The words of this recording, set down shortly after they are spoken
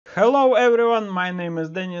Hello everyone, my name is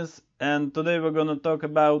Denis and today we're gonna talk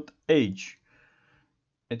about age.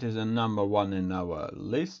 It is a number one in our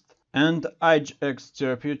list and AgeX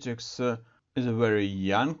Therapeutics is a very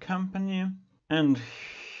young company, and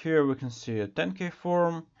here we can see a 10K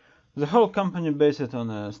form. The whole company based on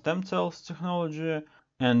a stem cells technology,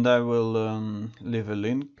 and I will leave a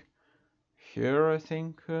link here I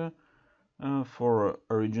think for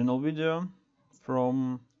original video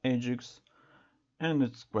from AgeX. And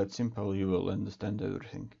it's quite simple, you will understand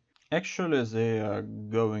everything. Actually, they are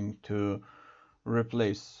going to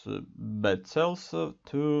replace bad cells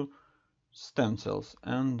to stem cells,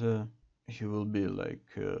 and you will be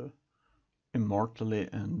like immortally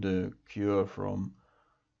and cure from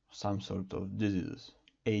some sort of diseases,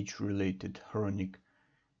 age-related chronic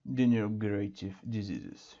degenerative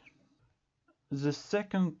diseases. The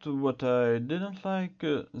second, what I didn't like,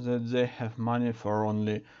 that they have money for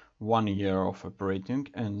only 1 year of operating,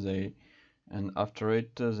 and after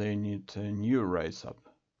it they need a new rise up,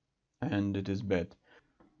 and it is bad.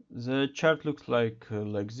 The chart looks like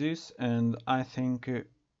this, and I think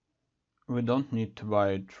we don't need to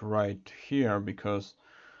buy it right here because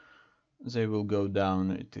they will go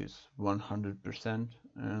down. It is 100%,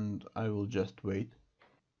 and I will just wait.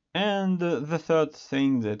 And the third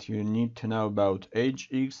thing that you need to know about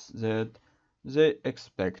AgeX that they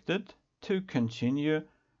expected to continue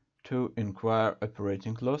to incur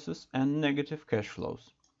operating losses and negative cash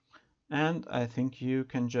flows. And I think you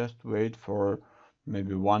can just wait for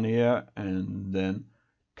maybe 1 year and then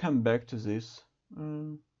come back to this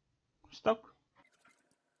stock.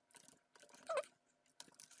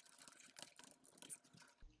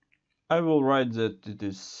 I will write that it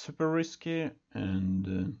is super risky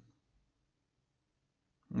and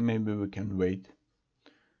maybe we can wait.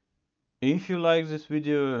 If you like this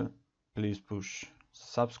video, please push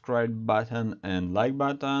subscribe button and like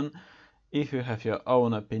button. If you have your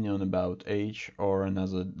own opinion about Age or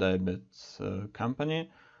another diabetes company,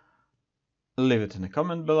 leave it in a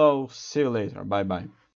comment below. See you later. Bye bye.